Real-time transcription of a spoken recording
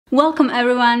Welcome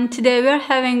everyone. Today we are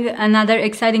having another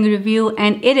exciting review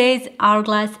and it is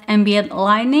Hourglass Ambient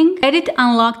Lighting Edit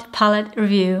Unlocked Palette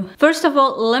Review. First of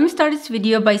all, let me start this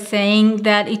video by saying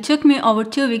that it took me over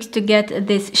 2 weeks to get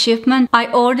this shipment.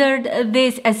 I ordered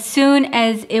this as soon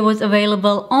as it was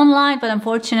available online, but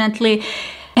unfortunately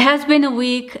it has been a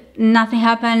week, nothing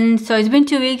happened. So it's been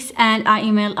 2 weeks and I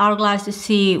emailed Hourglass to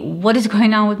see what is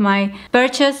going on with my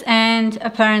purchase, and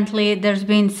apparently there's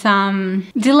been some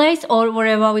delays or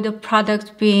whatever with the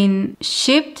product being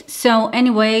shipped. So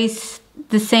anyways,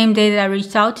 the same day that I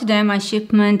reached out to them, my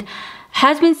shipment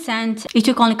has been sent. It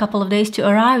took only a couple of days to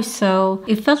arrive, so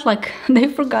it felt like they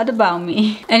forgot about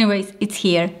me. Anyways, it's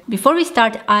here. Before we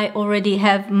start, I already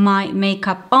have my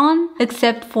makeup on,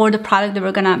 except for the product that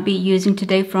we're gonna be using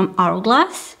today from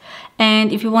Hourglass.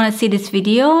 And if you want to see this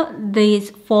video,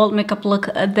 this fall makeup look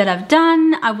that I've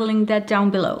done, I will link that down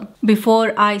below.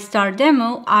 Before I start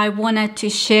demo, I wanted to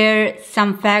share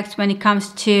some facts when it comes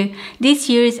to this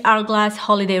year's Hourglass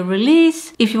holiday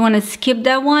release. If you want to skip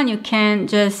that one, you can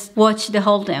just watch the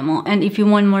whole demo. And if you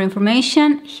want more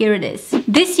information, here it is.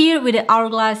 This year with the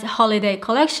Hourglass holiday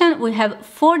collection, we have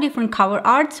 4 different cover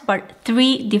arts, but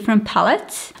 3 different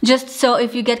palettes. Just so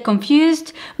if you get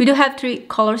confused, we do have 3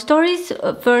 color stories.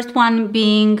 First one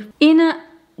being in a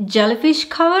jellyfish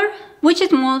cover, which is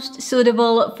most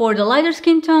suitable for the lighter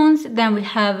skin tones. Then we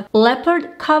have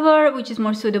leopard cover, which is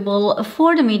more suitable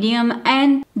for the medium,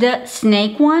 and the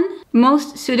snake one,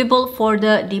 most suitable for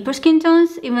the deeper skin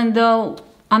tones, even though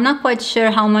I'm not quite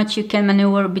sure how much you can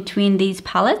maneuver between these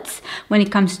palettes when it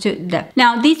comes to depth.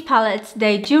 Now these palettes,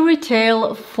 they do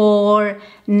retail for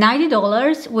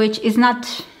 $90, which is not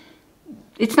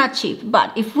cheap,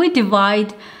 but if we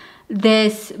divide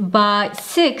this by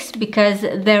 6, because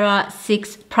there are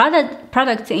 6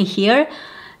 products in here,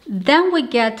 then we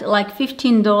get like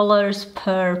 $15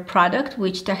 per product,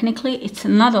 which technically it's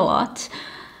not a lot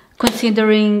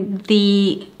considering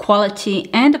the quality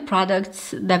and the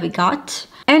products that we got.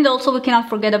 And also we cannot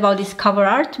forget about this cover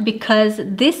art, because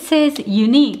this is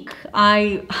unique.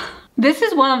 This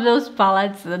is one of those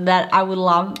palettes that I would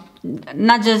love,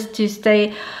 not just to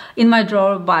stay in my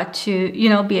drawer, but to, you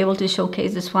know, be able to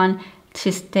showcase this one,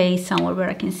 to stay somewhere where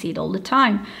I can see it all the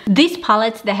time. These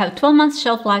palettes, they have 12 months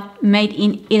shelf life, made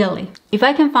in Italy. If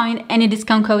I can find any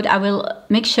discount code, I will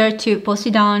make sure to post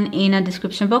it down in a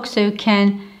description box so you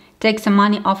can take some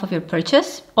money off of your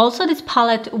purchase. Also, this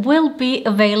palette will be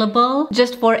available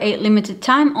just for a limited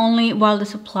time, only while the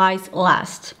supplies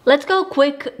last. Let's go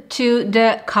quick to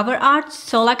the cover arts.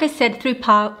 So like I said, 3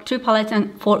 palettes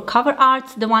and 4 cover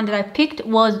arts. The one that I picked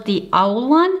was the owl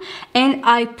one, and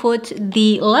I put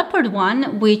the leopard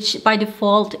one, which by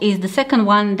default is the second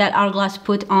one that Hourglass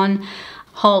put on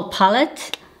whole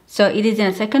palette. So it is in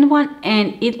a second one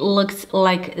and it looks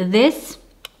like this.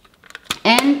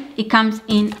 And it comes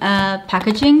in a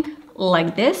packaging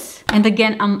like this. And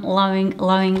again, I'm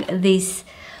loving this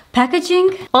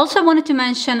packaging. Also, I wanted to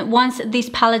mention, once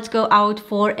these palettes go out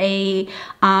for a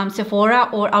Sephora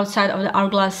or outside of the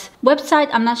Hourglass website,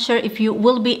 I'm not sure if you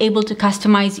will be able to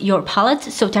customize your palette.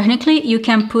 So technically you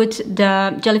can put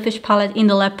the jellyfish palette in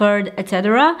the leopard,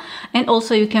 etc. And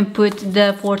also you can put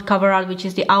the 4th cover art, which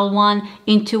is the owl one,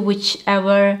 into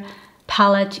whichever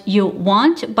palette you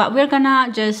want. But we're gonna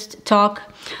just talk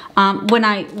when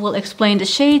I will explain the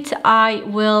shades. I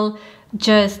will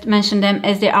just mention them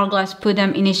as the Hourglass put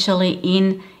them initially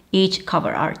in each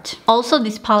cover art. Also,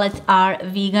 these palettes are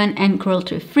vegan and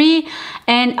cruelty free,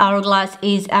 and Hourglass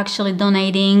is actually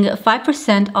donating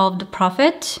 5% of the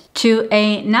profit to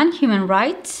a non-human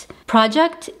rights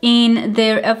project in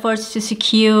their efforts to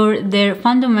secure their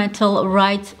fundamental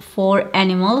rights for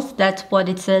animals. That's what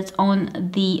it says on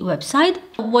the website.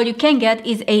 What you can get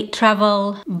is a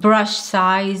travel brush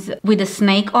size with a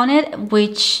snake on it,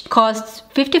 which costs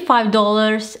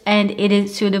 $55, and it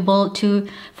is suitable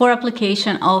for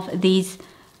application of these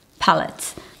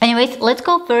palettes. Anyways, let's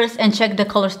go first and check the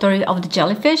color story of the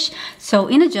jellyfish. So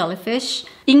in a jellyfish,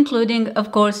 including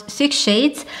of course 6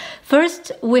 shades.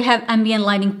 First, we have ambient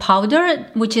lighting powder,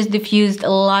 which is diffused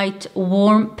light,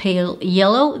 warm, pale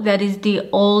yellow. That is the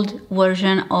old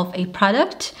version of a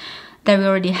product that we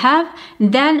already have.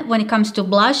 Then when it comes to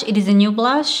blush, it is a new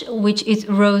blush, which is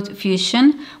Rose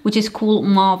Fusion, which is cool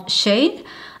mauve shade.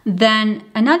 Then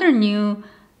another new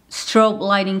strobe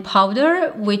lighting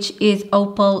powder, which is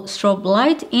Opal Strobe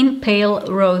Light in pale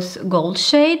rose gold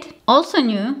shade. Also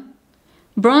new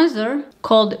bronzer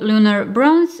called Lunar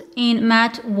Bronze in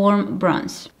matte warm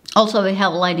bronze. Also we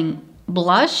have lighting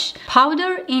blush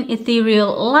powder in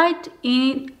ethereal light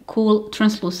in cool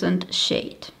translucent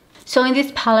shade. So in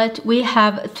this palette we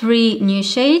have 3 new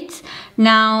shades.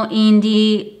 Now in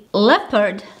the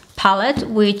leopard palette,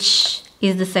 which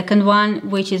is the second one,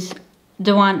 which is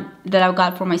the one that I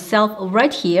got for myself.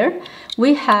 Right here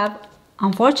we have,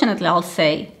 unfortunately I'll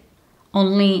say,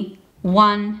 only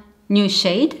one new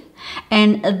shade, and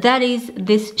that is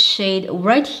this shade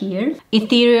right here,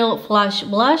 Ethereal Flush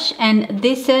Blush, and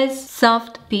this is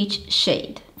Soft Peach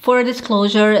shade. For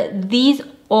disclosure, these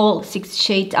all 6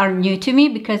 shades are new to me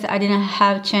because I didn't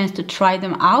have a chance to try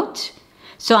them out.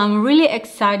 So I'm really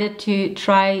excited to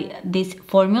try this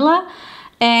formula.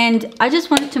 And I just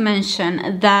wanted to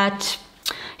mention that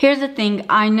here's the thing.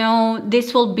 I know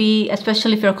this will be,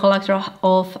 especially if you're a collector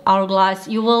of Hourglass,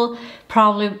 you will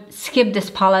probably skip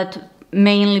this palette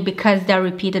mainly because they're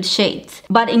repeated shades.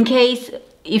 But in case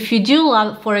if you do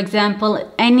love, for example,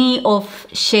 any of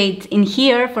shades in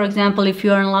here, for example, if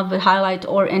you are in love with highlight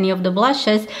or any of the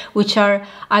blushes, which are,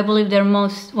 I believe they're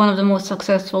one of the most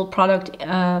successful product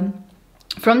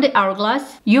from the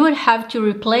Hourglass, you would have to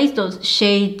replace those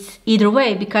shades either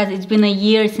way because it's been a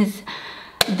year since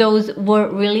those were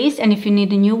released, and if you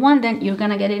need a new one, then you're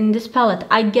gonna get it in this palette.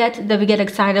 I get that we get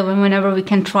excited whenever we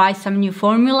can try some new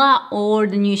formula or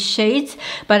the new shades,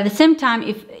 but at the same time,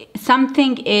 if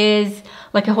something is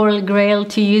like a holy grail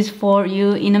to use for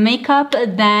you in a makeup,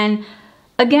 then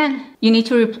again, you need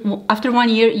to, after 1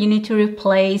 year, you need to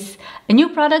replace a new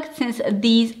product since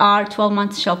these are 12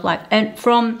 months shelf life. And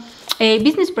from a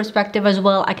business perspective as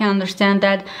well, I can understand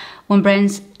that when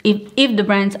brands, if the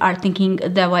brands are thinking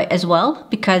that way as well,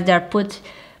 because they're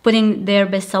putting their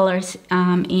bestsellers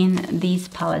in these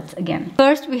palettes again.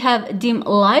 First, we have Dim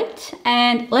Light,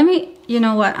 and let me, you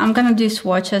know what, I'm gonna do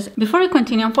swatches. Before we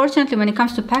continue, unfortunately, when it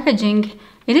comes to packaging,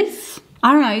 it is,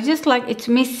 I don't know, it's just like it's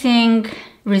missing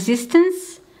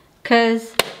resistance,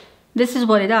 because this is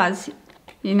what it does,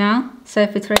 you know? So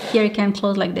if it's right here, it can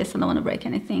close like this. I don't want to break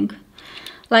anything.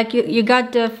 Like you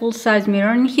got the full-size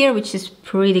mirror in here, which is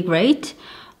pretty great.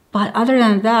 But other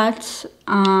than that,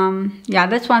 yeah,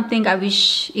 that's one thing I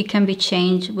wish it can be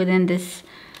changed within this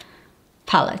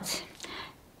palette.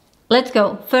 Let's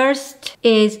go. First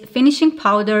is Finishing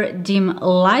Powder Dim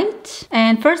Light.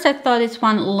 And first I thought this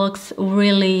one looks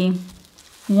really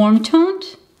warm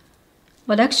toned.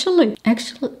 But actually,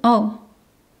 oh.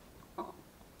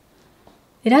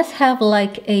 It does have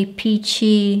like a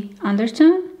peachy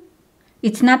undertone.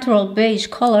 It's natural beige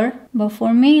color, but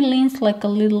for me it leans like a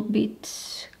little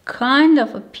bit kind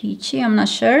of a peachy, I'm not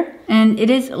sure. And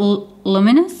it is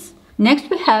luminous.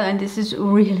 Next we have, and this is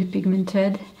really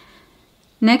pigmented.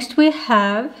 Next we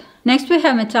have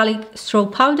Metallic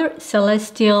Strobe Powder,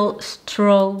 Celestial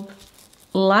Strobe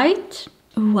Light.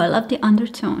 Ooh, I love the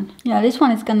undertone. Yeah, this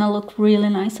one is gonna look really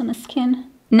nice on the skin.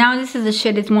 Now this is the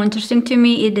shade that's more interesting to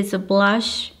me. It is a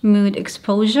Blush Mood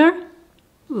Exposure.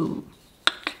 Ooh.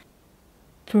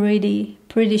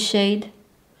 Pretty shade.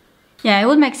 Yeah, it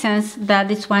would make sense that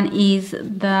this one is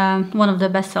one of the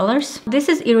best sellers. This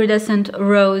is Iridescent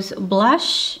Rose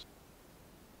Blush.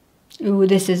 Ooh,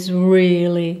 this is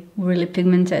really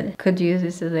pigmented. Could use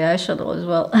this as the eyeshadow as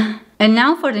well. And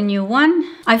now for the new one.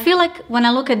 I feel like when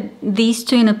I look at these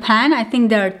two in a pan, I think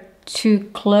they're too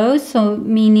close. So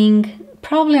meaning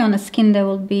probably on the skin they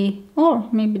will be, or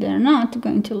maybe they're not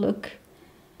going to look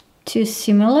too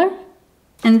similar.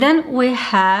 And then we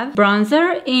have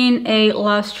bronzer in a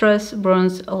lustrous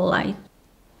bronze light.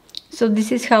 So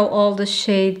this is how all the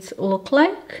shades look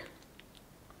like.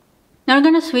 Now we're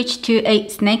gonna switch to a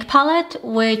Snake palette,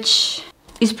 which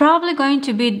is probably going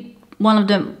to be one of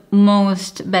the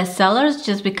most best sellers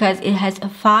just because it has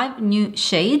 5 new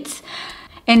shades.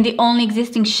 And the only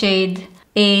existing shade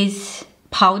is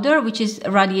powder, which is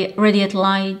Radiant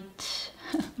Light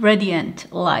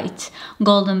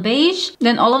Golden Beige.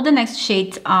 Then all of the next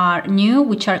shades are new,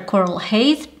 which are Coral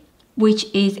Haze, which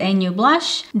is a new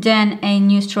blush, then a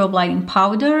new strobe lighting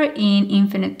powder in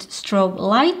Infinite Strobe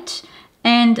Light,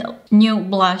 and new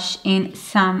blush in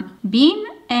Sunbeam,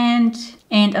 and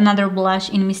another blush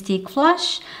in Mystique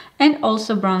Flush, and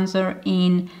also bronzer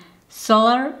in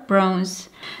Solar Bronze.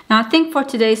 Now I think for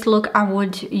today's look I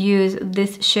would use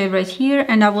this shade right here,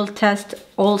 and I will test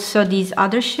also these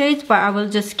other shades, but I will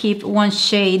just keep one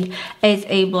shade as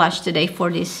a blush today for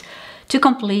this to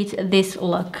complete this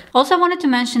look. Also I wanted to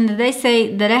mention that they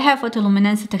say that I have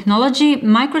photoluminescent technology,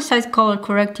 micro-sized color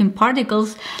correcting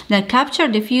particles that capture,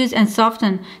 diffuse and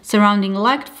soften surrounding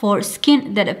light for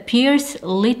skin that appears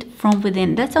lit from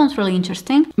within. That sounds really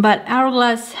interesting. But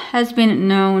Hourglass has been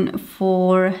known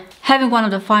for having one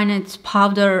of the finest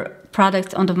powder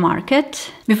products on the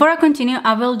market. Before I continue,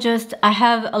 I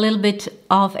have a little bit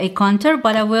of a contour,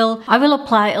 but I will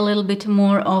apply a little bit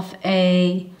more of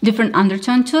a different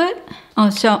undertone to it.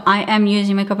 Also, I am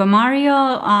using Makeup by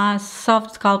Mario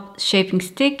Soft Sculpt Shaping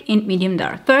Stick in medium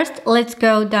dark. First, let's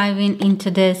go diving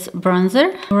into this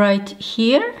bronzer right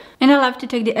here. And I love to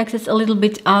take the excess a little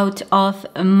bit out of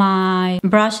my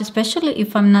brush, especially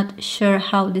if I'm not sure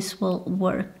how this will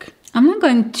work. I'm not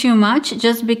going too much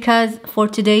just because for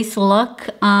today's look,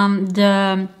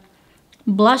 the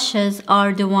blushes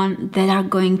are the one that are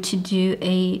going to do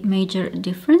a major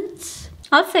difference.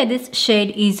 I'll say this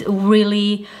shade is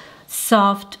really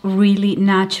soft, really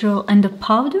natural, and the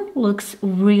powder looks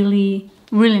really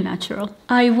natural.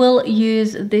 I will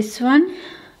use this one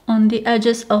on the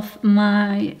edges of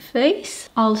my face,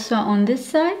 also on this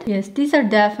side. Yes, these are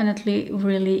definitely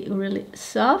really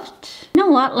soft. You know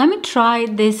what, let me try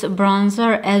this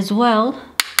bronzer as well,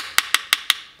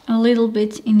 a little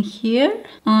bit in here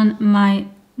on my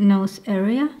nose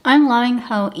area. I'm loving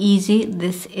how easy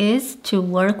this is to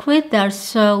work with. They're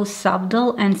so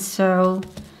subtle and so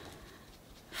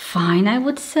fine, I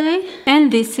would say.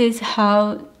 And this is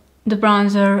how the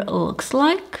bronzer looks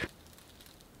like.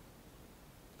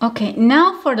 Okay,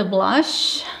 now for the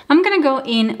blush. I'm gonna go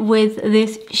in with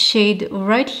this shade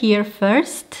right here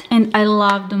first. And I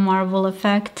love the marble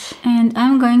effect. And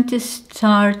I'm going to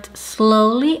start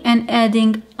slowly and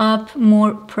adding up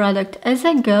more product as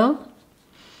I go.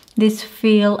 These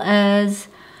feel as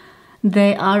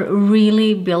they are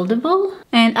really buildable.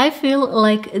 And I feel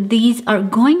like these are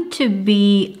going to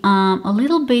be a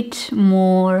little bit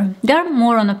more, they're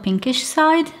more on a pinkish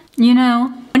side. You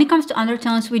know, when it comes to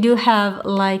undertones, we do have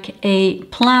like a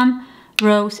plum,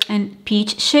 rose, and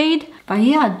peach shade. But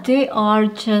yeah, they are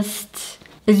just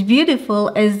as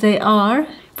beautiful as they are.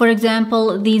 For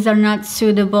example, these are not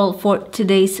suitable for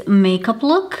today's makeup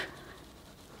look.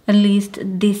 At least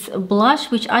this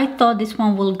blush, which I thought this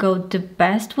one will go the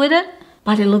best with it.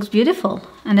 But it looks beautiful.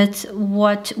 And that's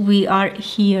what we are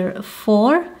here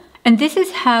for. And this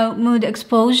is how Mood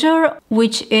Exposure,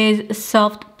 which is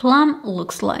soft plum,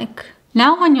 looks like.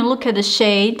 Now when you look at the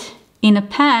shade in a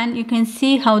pan, you can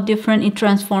see how different it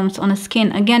transforms on the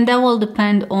skin. Again, that will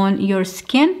depend on your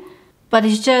skin, but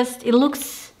it's just, it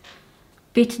looks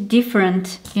a bit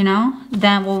different, you know,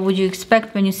 than what would you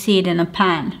expect when you see it in a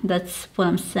pan. That's what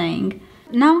I'm saying.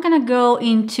 Now I'm gonna go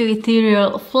into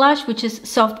Ethereal Flush, which is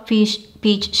soft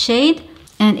peach shade.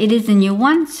 And it is a new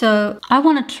one, so I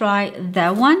want to try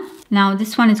that one. Now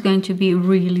this one is going to be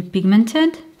really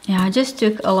pigmented. Yeah, I just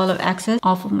took a lot of excess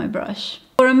off of my brush.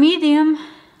 For a medium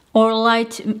or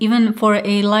light, even for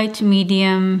a light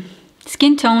medium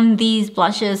skin tone, these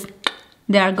blushes,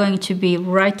 they are going to be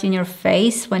right in your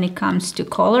face when it comes to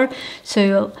color. So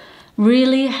you'll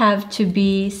really have to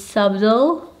be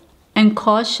subtle and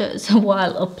cautious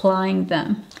while applying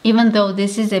them. Even though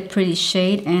this is a pretty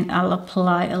shade, and I'll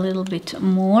apply a little bit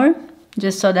more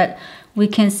just so that we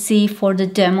can see for the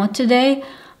demo today.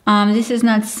 This is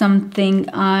not something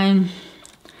I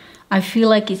feel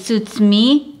like it suits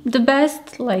me the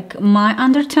best, like my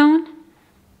undertone.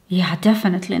 Yeah,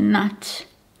 definitely not.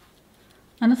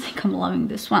 I don't think I'm loving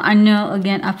this one. I know,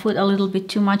 again, I put a little bit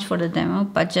too much for the demo,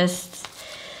 but just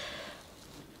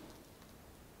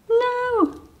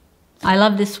no. I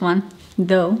love this one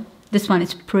though. This one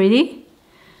is pretty,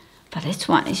 but this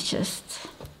one is just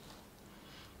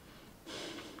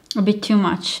a bit too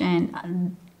much.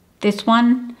 And this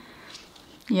one,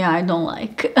 yeah, I don't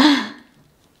like.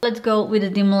 Let's go with the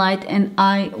dim light, and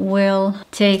I will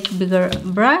take bigger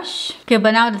brush. Okay,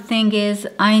 but now the thing is,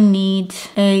 I need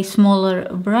a smaller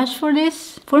brush for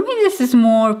this. For me, this is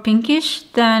more pinkish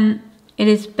than it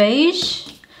is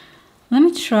beige. Let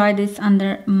me try this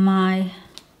under my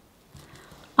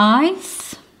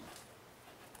eyes.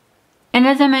 And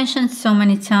as I mentioned so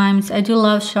many times, I do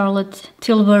love Charlotte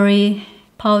Tilbury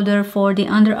powder for the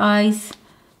under eyes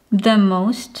the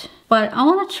most. But I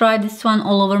want to try this one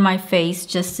all over my face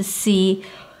just to see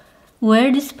where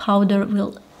this powder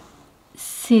will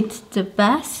sit the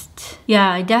best. Yeah,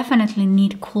 I definitely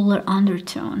need cooler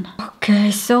undertone.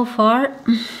 Okay, so far,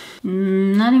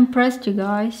 not impressed, you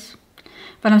guys.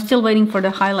 But I'm still waiting for the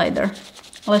highlighter.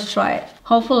 Let's try it.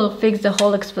 Hopefully it'll fix the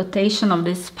whole exploitation of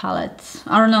this palette.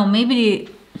 I don't know, maybe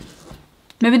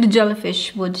the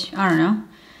jellyfish would, I don't know,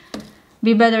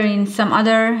 be better in some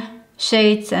other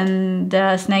shades and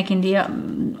the snake in the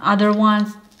other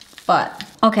ones. But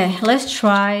okay, let's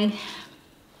try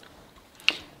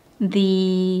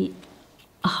the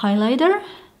highlighter.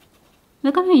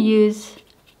 I'm gonna use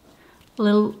a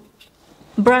little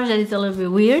brush that is a little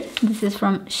bit weird. This is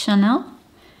from Chanel.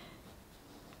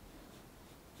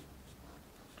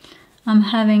 I'm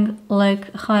having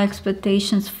like high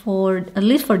expectations for, at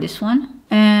least for this one.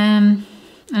 And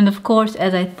of course,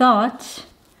 as I thought,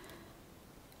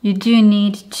 you do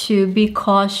need to be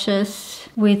cautious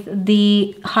with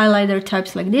the highlighter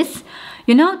types like this.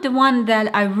 You know, the one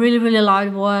that I really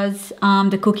liked was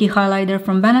the cookie highlighter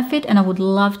from Benefit, and I would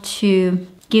love to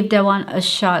give that one a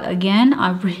shot again.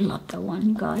 I really love that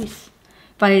one, guys.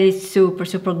 But it is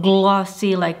super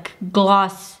glossy, like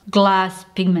glass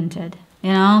pigmented,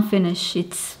 you know, finish.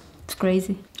 It's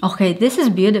crazy. Okay, this is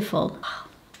beautiful.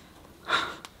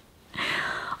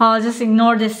 I'll just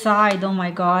ignore this side. Oh my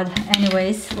god.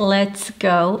 Anyways, let's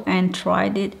go and try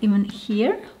it even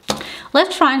here.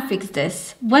 Let's try and fix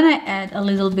this. When I add a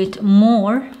little bit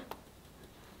more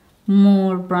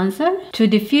bronzer to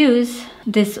diffuse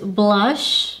this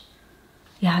blush,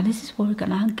 yeah, this is what we're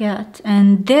gonna get.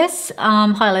 And this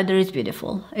highlighter is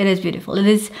beautiful. It is beautiful. It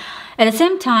is, at the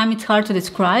same time, it's hard to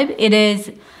describe. It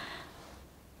is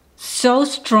so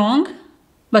strong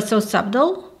but so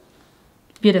subtle.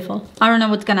 Beautiful. I don't know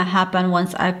what's gonna happen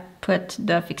once I put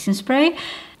the fixing spray.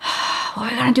 What are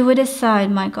we gonna do with this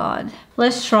side? My god.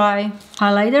 Let's try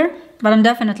highlighter, but I'm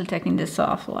definitely taking this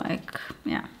off. Like,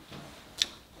 yeah.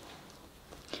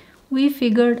 We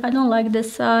figured I don't like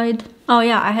this side. Oh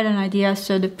yeah, I had an idea.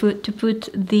 So to put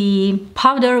the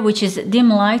powder, which is dim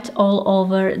light, all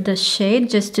over the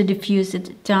shade just to diffuse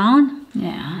it down.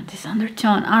 Yeah, this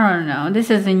undertone, I don't know.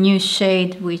 This is a new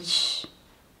shade, which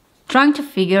trying to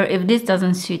figure if this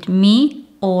doesn't suit me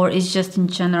or is just in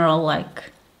general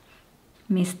like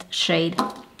mist shade.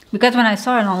 Because when I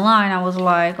saw it online, I was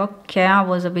like, okay, I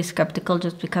was a bit skeptical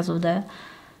just because of the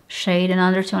shade and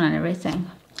undertone and everything.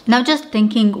 Now just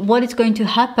thinking what is going to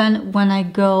happen when I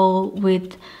go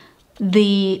with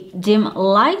the dim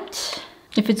light,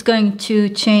 if it's going to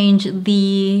change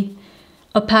the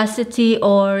opacity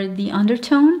or the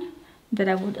undertone, that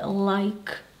I would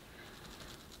like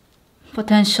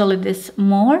potentially this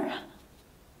more.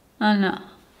 Oh no.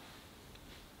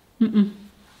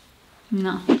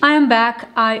 No. I am back.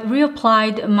 I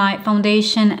reapplied my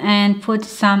foundation and put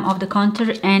some of the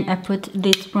contour, and I put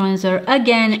this bronzer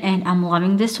again, and I'm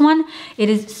loving this one. It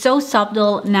is so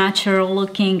subtle, natural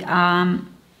looking. Yeah,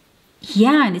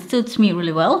 and it suits me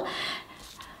really well.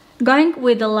 Going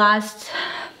with the last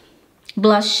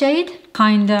blush shade,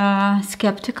 kinda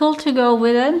skeptical to go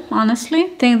with it, honestly.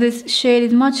 I think this shade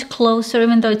is much closer,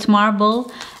 even though it's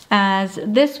marble, as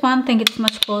this one. I think it's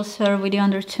much closer with the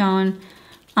undertone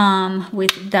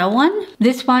with that one.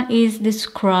 This one is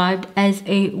described as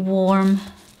a warm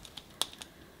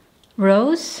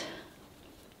rose.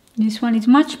 This one is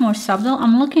much more subtle.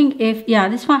 I'm looking if, yeah,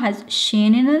 this one has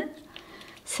sheen in it,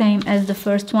 same as the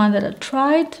first one that I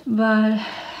tried, but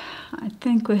I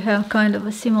think we have kind of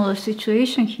a similar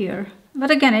situation here. But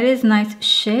again, it is nice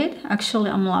shade. Actually,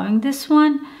 I'm loving this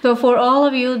one. So for all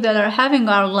of you that are having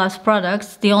Hourglass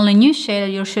products, the only new shade that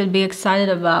you should be excited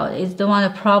about is the one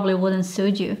that probably wouldn't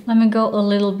suit you. Let me go a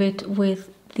little bit with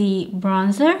the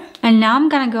bronzer. And now I'm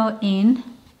gonna go in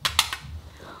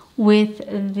with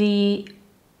the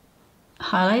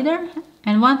highlighter.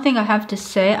 And one thing I have to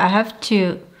say, I have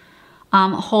to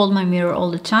hold my mirror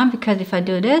all the time, because if I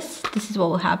do this, this is what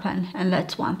will happen, and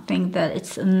that's one thing that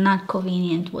it's not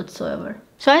convenient whatsoever.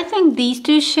 So I think these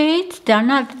two shades, they're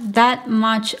not that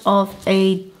much of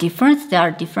a difference. They are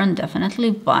different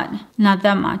definitely, but not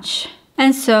that much.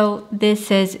 And so this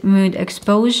is Mood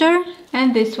Exposure,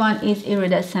 and this one is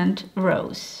Iridescent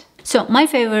Rose. So my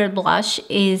favorite blush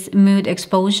is Mood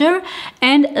Exposure,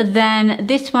 and then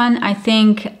this one I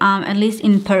think at least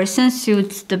in person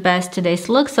suits the best today's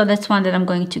look, so that's one that I'm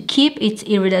going to keep. It's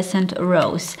Iridescent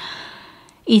Rose.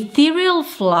 Ethereal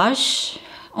Flush,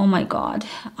 oh my god,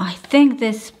 I think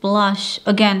this blush,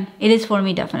 again, it is for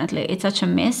me definitely. It's such a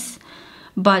miss,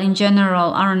 but in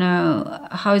general I don't know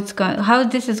how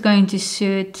this is going to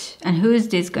suit, and who is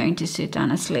this going to suit,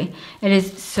 honestly. It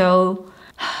is so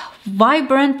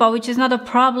vibrant, but which is not a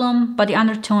problem, but the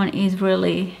undertone is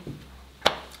really,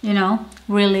 you know,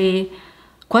 really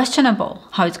questionable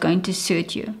how it's going to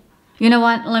suit you. You know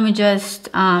what, let me just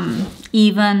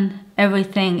even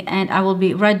everything, and I will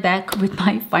be right back with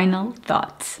my final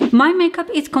thoughts. My makeup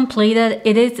is completed,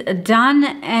 it is done,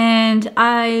 and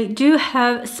I do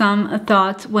have some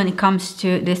thoughts when it comes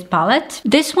to this palette.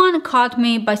 This one caught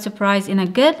me by surprise in a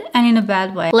good and in a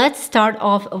bad way. Let's start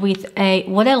off with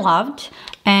what I loved,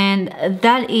 and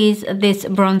that is this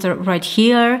bronzer right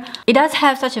here. It does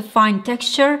have such a fine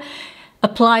texture,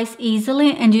 applies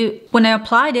easily, and when I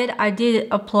applied it, I did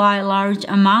apply a large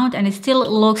amount, and it still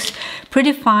looks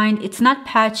pretty fine. It's not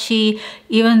patchy,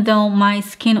 even though my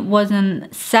skin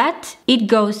wasn't set. It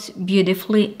goes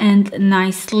beautifully and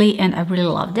nicely, and I really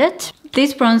loved it.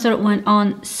 This bronzer went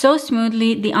on so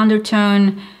smoothly. The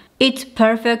undertone, it's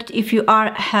perfect if you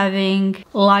are having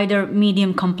lighter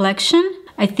medium complexion.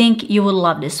 I think you will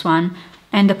love this one.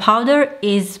 And the powder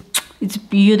it's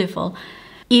beautiful.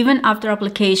 Even after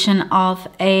application of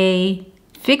a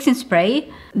fixing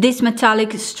spray, this metallic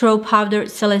strobe powder,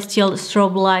 Celestial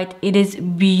Strobe Light, it is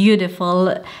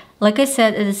beautiful. Like I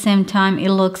said, at the same time, it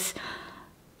looks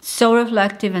so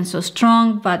reflective and so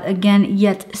strong, but again,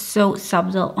 yet so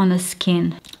subtle on the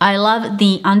skin. I love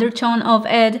the undertone of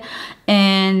it,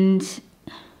 and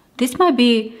this might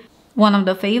be one of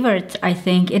the favorites, I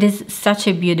think. It is such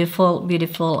a beautiful,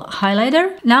 beautiful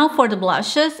highlighter. Now for the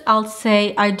blushes, I'll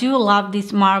say I do love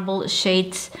these marble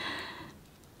shades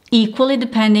equally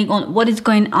depending on what is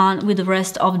going on with the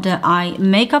rest of the eye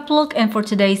makeup look. And for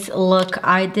today's look,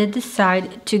 I did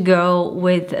decide to go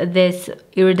with this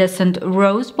iridescent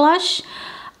rose blush.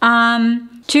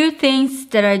 Two things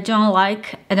that I don't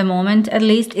like at the moment, at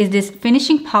least, is this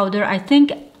finishing powder.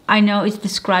 I know it's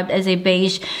described as a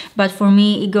beige, but for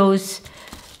me it goes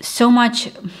so much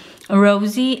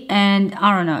rosy, and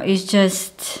I don't know, it's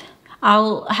just,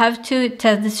 I'll have to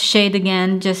test this shade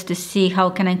again just to see how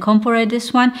can I incorporate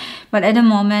this one. But at the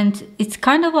moment, it's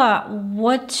kind of a,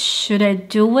 what should I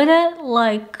do with it?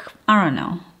 Like, I don't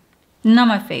know. Not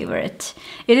my favorite.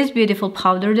 It is beautiful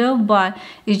powder though, but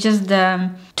it's just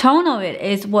the tone of it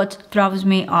is what throws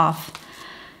me off.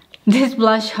 This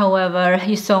blush, however,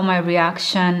 you saw my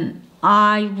reaction.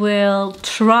 I will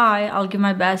try, I'll give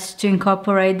my best to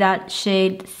incorporate that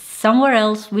shade somewhere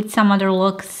else with some other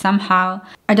look somehow.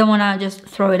 I don't want to just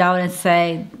throw it out and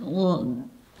say, well,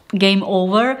 game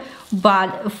over.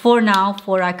 But for now,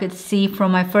 for I could see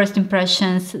from my first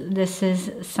impressions, this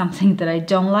is something that I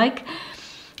don't like.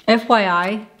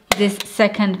 FYI, this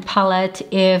second palette,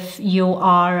 if you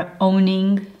are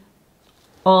owning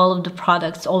all of the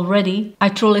products already, I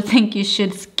truly think you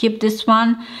should skip this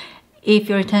one if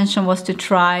your intention was to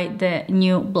try the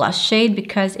new blush shade,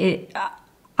 because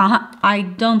I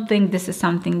don't think this is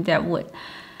something that would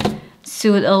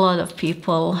suit a lot of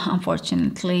people,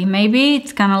 unfortunately. Maybe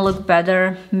it's gonna look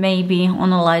better maybe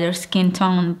on a lighter skin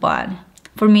tone, but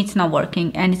for me it's not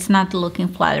working and it's not looking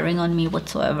flattering on me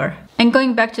whatsoever. And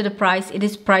going back to the price, it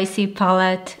is pricey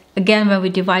palette. Again, when we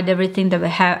divide everything that we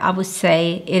have, I would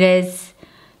say it is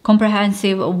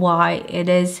comprehensive why it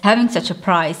is having such a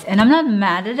price. And I'm not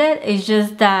mad at it, it's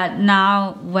just that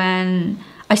now when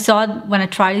I saw it, when I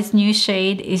tried this new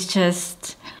shade, it's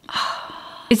just,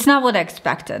 it's not what I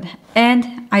expected.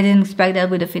 And I didn't expect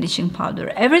that with the finishing powder.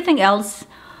 Everything else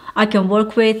I can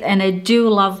work with, and I do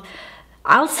love,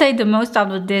 I'll say the most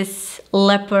out of this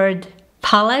Leopard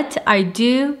palette, I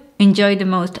do enjoy the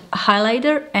most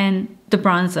highlighter and the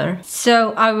bronzer.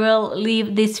 So I will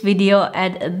leave this video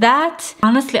at that.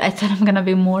 Honestly, I thought I'm gonna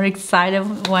be more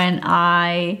excited when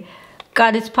I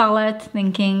got this palette,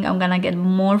 thinking I'm gonna get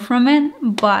more from it,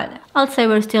 but I'll say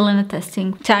we're still in a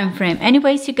testing time frame.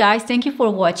 Anyways, you guys, thank you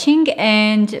for watching,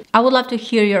 and I would love to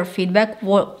hear your feedback.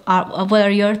 What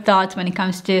are your thoughts when it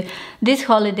comes to this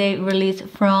holiday release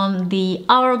from the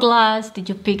Hourglass? Did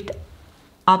you pick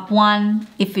up one?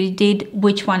 If you did,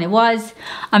 which one it was?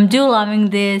 I'm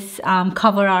loving this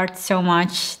cover art so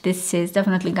much. This is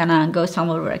definitely gonna go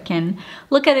somewhere where I can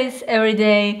look at this every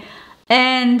day.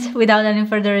 And without any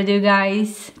further ado,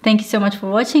 guys, thank you so much for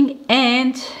watching,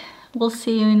 and we'll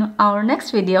see you in our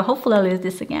next video. Hopefully I'll use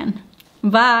this again.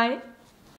 Bye!